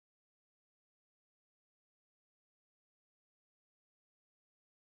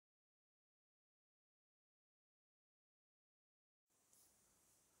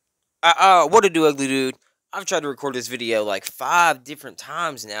What to do, ugly dude? I've tried to record this video like 5 different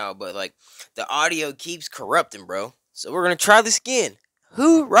times now, but like the audio keeps corrupting, bro. So we're gonna try this again.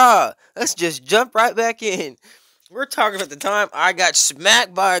 Hoorah! Let's just jump right back in. We're talking about the time I got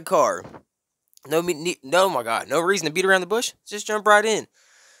smacked by a car. No, my God, no reason to beat around the bush. Just jump right in.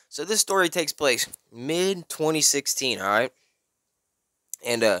 So this story takes place mid 2016. All right,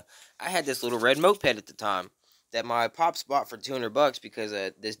 and I had this little red moped at the time that my pops bought for $200 because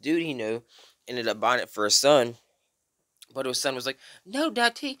this dude he knew ended up buying it for his son. But his son was like, "No,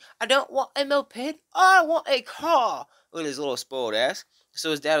 Daddy, I don't want a moped. I want a car." With his little spoiled ass.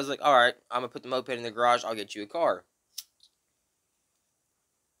 So his dad was like, "All right, I'm gonna put the moped in the garage. I'll get you a car."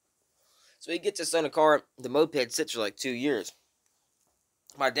 So he gets his son a car. The moped sits for like 2 years.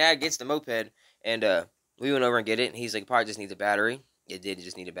 My dad gets the moped, and we went over and get it. And he's like, "Probably just needs a battery." It did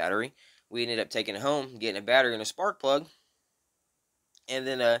just need a battery. We ended up taking it home, getting a battery and a spark plug, and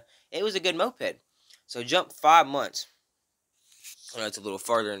then it was a good moped. So jump 5 months. I know it's a little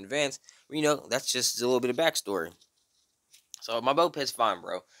farther in advance. That's just a little bit of backstory. So my moped's fine,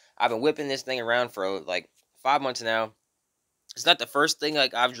 bro. I've been whipping this thing around for like 5 months now. It's not the first thing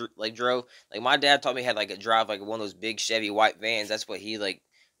like I've drove. Like my dad taught me how to like drive like one of those big Chevy white vans. That's what he like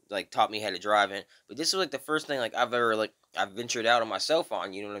taught me how to drive in. But this was like the first thing like I've ever like I've ventured out on myself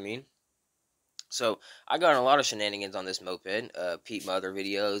on. You know what I mean? So I got in a lot of shenanigans on this moped. Peep my other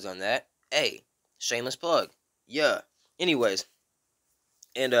videos on that. Hey, shameless plug. Yeah. Anyways,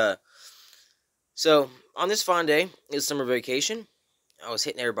 and so on this fine day, it was summer vacation. I was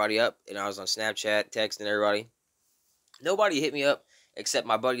hitting everybody up, and I was on Snapchat, texting everybody. Nobody hit me up except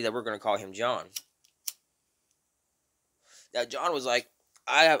my buddy that we're gonna call him John. Now John was like,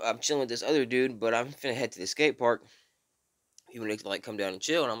 I'm chilling with this other dude, but I'm finna head to the skate park. He wanted to like come down and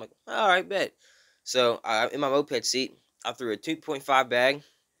chill, and I'm like, all right, bet. So in my moped seat, I threw a 2.5 bag,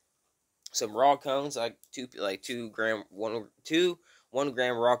 some raw cones, like 2 gram, 1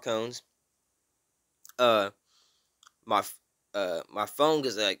 gram raw cones. Uh, my my phone,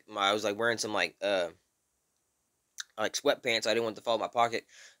 cause I was like wearing some like sweatpants. I didn't want to fall in my pocket,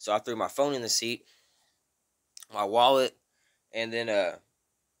 so I threw my phone in the seat, my wallet, and then I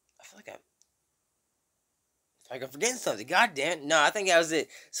feel like I'm forgetting something. God damn, no, I think that was it.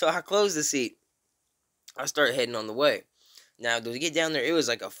 So I closed the seat. I started heading on the way. Now to get down there, it was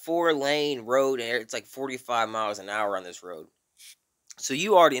like a 4-lane road, and it's like 45 miles an hour on this road. So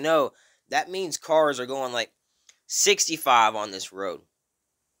you already know that means cars are going like 65 on this road.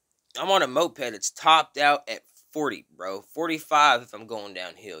 I'm on a moped. It's topped out at 40, bro. 45 if I'm going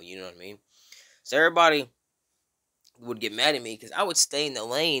downhill. You know what I mean? So everybody would get mad at me because I would stay in the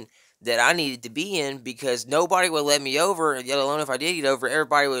lane that I needed to be in because nobody would let me over, let alone if I did get over,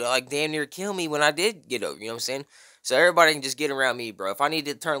 everybody would like damn near kill me when I did get over. You know what I'm saying? So everybody can just get around me, bro. If I need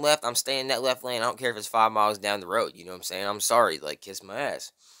to turn left, I'm staying in that left lane. I don't care if it's 5 miles down the road. You know what I'm saying? I'm sorry, like kiss my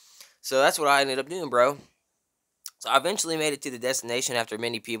ass. So that's what I ended up doing, bro. So I eventually made it to the destination after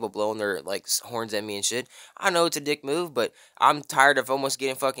many people blowing their like horns at me and shit. I know it's a dick move, but I'm tired of almost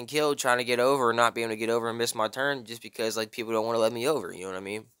getting fucking killed trying to get over or not being able to get over and miss my turn just because like people don't want to let me over. You know what I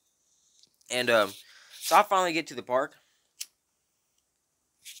mean? And so I finally get to the park.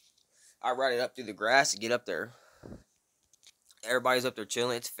 I ride it up through the grass to get up there. Everybody's up there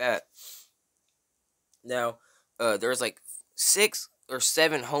chilling. It's fat. Now, there's like 6 or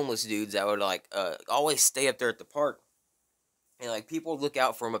 7 homeless dudes that would like always stay up there at the park, and like people would look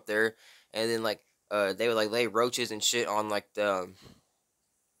out for them up there, and then like they would like lay roaches and shit on like the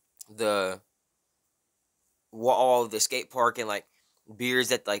wall of the skate park, and like beers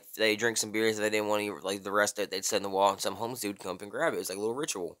that like they drink some beers that they didn't want to eat, like the rest that they'd set in the wall, and some homeless dude would come up and grab it. It's like a little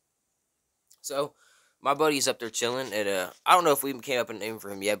ritual. So my buddy's up there chilling, and I don't know if we came up with a name for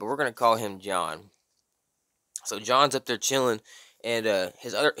him yet, but we're gonna call him John. So John's up there chilling, and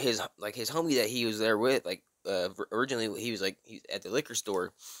his homie that he was there with, like originally he was like he's at the liquor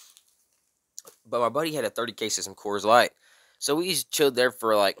store, but my buddy had a 30 case of some Coors Light. So we just chilled there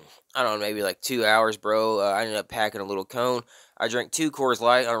for like, I don't know, maybe like 2 hours, bro. I ended up packing a little cone. I drank 2 Coors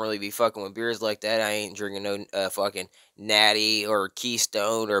Light. I don't really be fucking with beers like that. I ain't drinking no fucking Natty or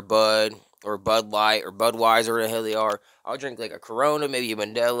Keystone or Bud or Bud Light or Budweiser, or the hell they are. I'll drink like a Corona, maybe a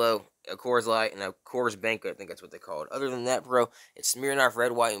Modelo, a Coors Light, and a Coors Banquet. I think that's what they call it. Other than that, bro, it's Smirnoff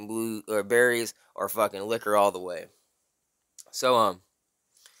Red, White, and Blue or berries or fucking liquor all the way. So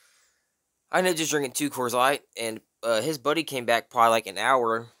I ended up just drinking 2 Coors Light, and his buddy came back probably like an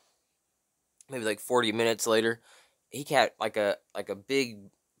hour, maybe like 40 minutes later. He had like a big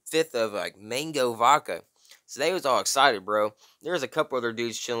fifth of like mango vodka. So they was all excited, bro. There was a couple other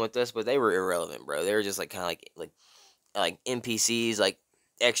dudes chilling with us, but they were irrelevant, bro. They were just like kind of like NPCs. Like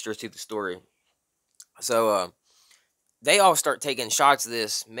extras to the story. So they all start taking shots of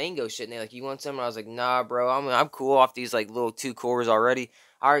this mango shit, and they're like, "You want some?" And I was like, "Nah, bro. I'm cool off these like little 2 cores already.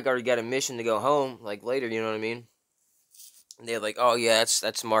 I already got a mission to go home like later. You know what I mean?" And they're like, "Oh yeah,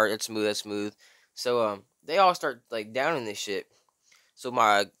 that's smart. That's smooth. That's smooth." So they all start like downing this shit. So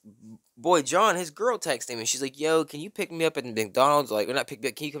my boy John, his girl texted him, and she's like, "Yo, can you pick me up at McDonald's? Like, or not pick me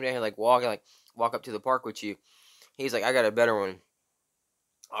up? Can you come down here walk up to the park with you?" He's like, "I got a better one.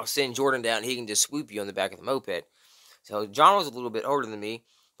 I'll send Jordan down. And he can just swoop you on the back of the moped." So John was a little bit older than me,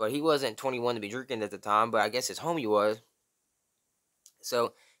 but he wasn't 21 to be drinking at the time. But I guess his homie was.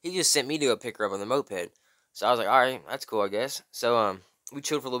 So he just sent me to go pick her up on the moped. So I was like, "All right, that's cool, I guess." So we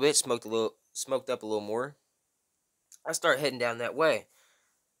chilled for a little bit, smoked up a little more. I start heading down that way.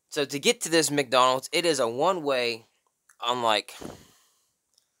 So to get to this McDonald's, it is a one way on like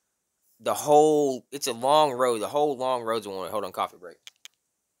the whole. It's a long road. The whole long road's a one way. Hold on, coffee break.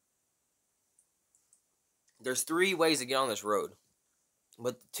 There's 3 ways to get on this road,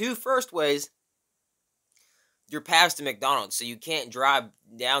 but the 2 first ways, you're past the McDonald's, so you can't drive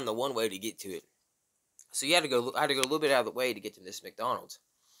down the one way to get to it. So you had to go. I had to go a little bit out of the way to get to this McDonald's.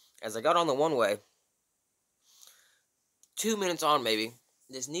 As I got on the one way, 2 minutes on maybe,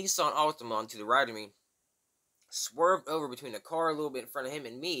 this Nissan Altima to the right of me swerved over between a car a little bit in front of him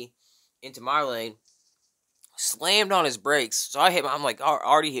and me into my lane, slammed on his brakes. So I'm like, I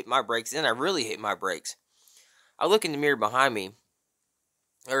already hit my brakes, then I really hit my brakes. I look in the mirror behind me.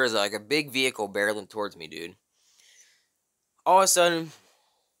 There is like a big vehicle barreling towards me, dude. All of a sudden,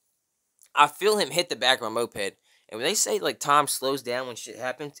 I feel him hit the back of my moped. And when they say like time slows down when shit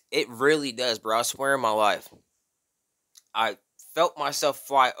happens, it really does, bro. I swear on my life. I felt myself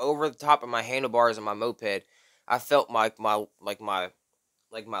fly over the top of my handlebars of my moped. I felt my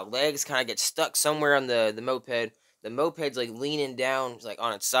legs kind of get stuck somewhere on the moped. The moped's like leaning down, like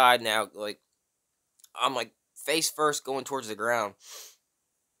on its side now. Like I'm like face first going towards the ground.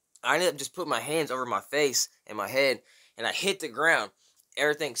 I ended up just putting my hands over my face and my head, and I hit the ground.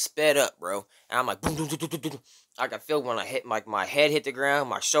 Everything sped up, bro. And I'm like, boom, boom, boom, boom, boom, boom. I could feel when I hit my head hit the ground,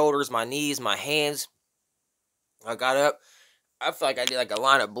 my shoulders, my knees, my hands. I got up. I felt like I did like a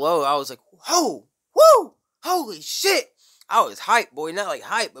line of blow. I was like, whoa, whoa, holy shit. I was hyped, boy. Not like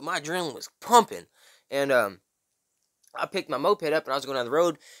hype, but my adrenaline was pumping. And I picked my moped up and I was going down the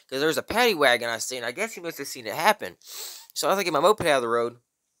road because there was a paddy wagon I seen. I guess he must have seen it happen. So I was getting my moped out of the road.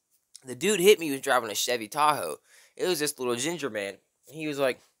 The dude hit me. He was driving a Chevy Tahoe. It was this little ginger man. He was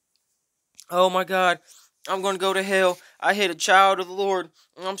like, "Oh my God, I'm going to go to hell. I hit a child of the Lord.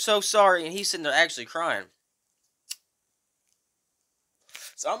 I'm so sorry." And he's sitting there actually crying.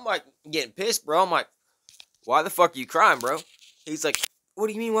 So I'm like getting pissed, bro. I'm like, "Why the fuck are you crying, bro?" He's like, "What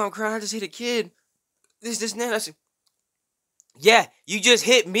do you mean why I'm crying? I just hit a kid. This, and that." I said, "Yeah, you just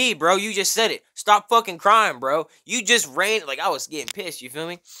hit me, bro. You just said it. Stop fucking crying, bro. You just ran." Like, I was getting pissed, you feel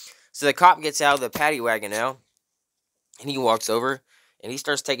me? So the cop gets out of the paddy wagon now, and he walks over, and he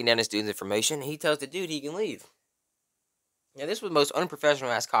starts taking down this dude's information, and he tells the dude he can leave. Now, this was the most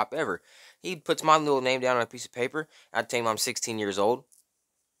unprofessional-ass cop ever. He puts my little name down on a piece of paper. I tell him I'm 16 years old.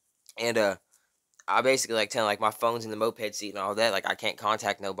 And, I basically, like, tell him, like, my phone's in the moped seat and all that. Like, I can't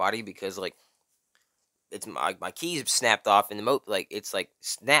contact nobody because, like, it's my keys snapped off in the moped. Like, it's, like,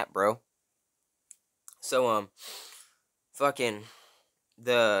 snap, bro. So, fucking,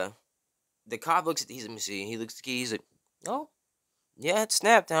 the cop looks at these. Let me see. He looks at the key. He's like, "Oh, yeah, it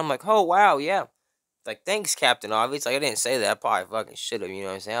snapped." And I'm like, "Oh, wow, yeah." Like, "Thanks, Captain Obvious." Like, I didn't say that. I probably fucking should have. You know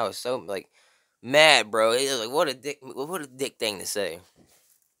what I'm saying? I was so like mad, bro. It was like, what a dick thing to say.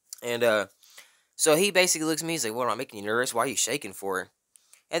 And so he basically looks at me. He's like, "What, am I making you nervous? Why are you shaking for?"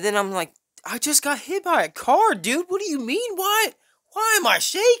 And then I'm like, "I just got hit by a car, dude. What do you mean? Why am I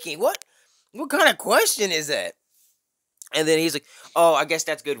shaking? What kind of question is that?" And then he's like, "Oh, I guess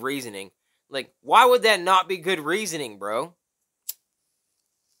that's good reasoning." Like, why would that not be good reasoning, bro?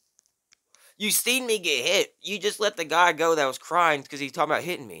 You seen me get hit. You just let the guy go that was crying because he's talking about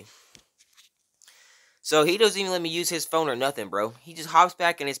hitting me. So he doesn't even let me use his phone or nothing, bro. He just hops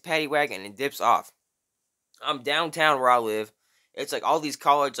back in his paddy wagon and dips off. I'm downtown where I live. It's like all these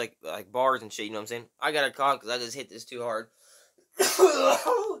college like bars and shit, you know what I'm saying? I got a call because I just hit this too hard.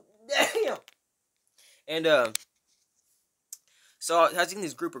 Damn. And so I was seeing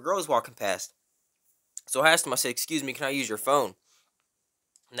this group of girls walking past. So I asked them, I said, "Excuse me, can I use your phone?"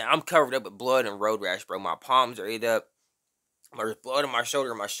 Now, I'm covered up with blood and road rash, bro. My palms are ate up. There's blood on my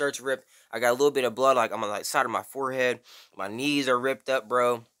shoulder. My shirt's ripped. I got a little bit of blood like on the like, side of my forehead. My knees are ripped up,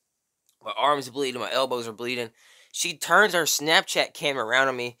 bro. My arms are bleeding. My elbows are bleeding. She turns her Snapchat camera around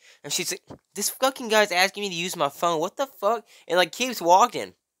on me, and she's like, "This fucking guy's asking me to use my phone. What the fuck?" And, like, keeps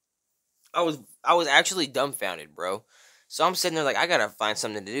walking. I was actually dumbfounded, bro. So I'm sitting there like I gotta find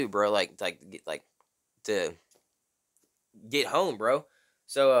something to do, bro. Like to get home, bro.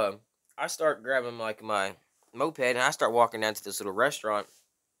 So I start grabbing like my moped and I start walking down to this little restaurant.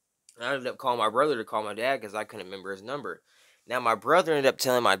 And I ended up calling my brother to call my dad because I couldn't remember his number. Now my brother ended up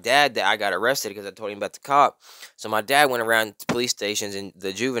telling my dad that I got arrested because I told him about the cop. So my dad went around to police stations and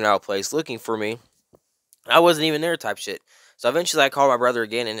the juvenile place looking for me. I wasn't even there, type shit. So eventually I called my brother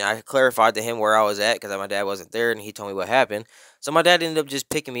again and I clarified to him where I was at because my dad wasn't there and he told me what happened. So my dad ended up just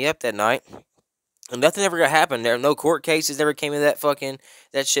picking me up that night. And nothing ever got happened. There no court cases ever came of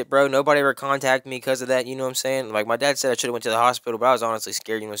that shit, bro. Nobody ever contacted me because of that. You know what I'm saying? Like my dad said, I should have went to the hospital, but I was honestly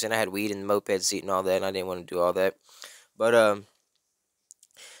scared. You know what I'm saying? I had weed in the moped seat and all that, and I didn't want to do all that. But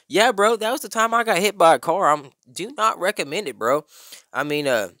yeah, bro, that was the time I got hit by a car. Do not recommend it, bro. I mean,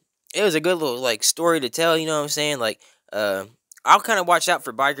 it was a good little like story to tell. You know what I'm saying? Like, uh, I'll kind of watch out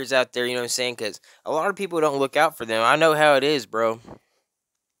for bikers out there. You know what I'm saying? Because a lot of people don't look out for them. I know how it is, bro.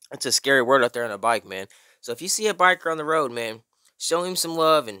 It's a scary word out there on a bike, man. So if you see a biker on the road, man, show him some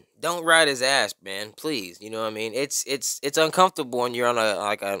love and don't ride his ass, man. Please, you know what I mean? It's uncomfortable when you're on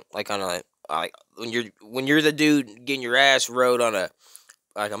a when you're the dude getting your ass rode on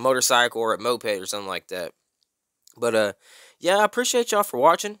a motorcycle or a moped or something like that. But yeah, I appreciate y'all for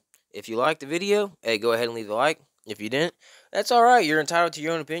watching. If you liked the video, hey, go ahead and leave a like. If you didn't, that's all right. You're entitled to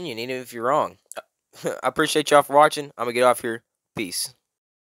your own opinion, even if you're wrong. I appreciate y'all for watching. I'm gonna get off here. Peace.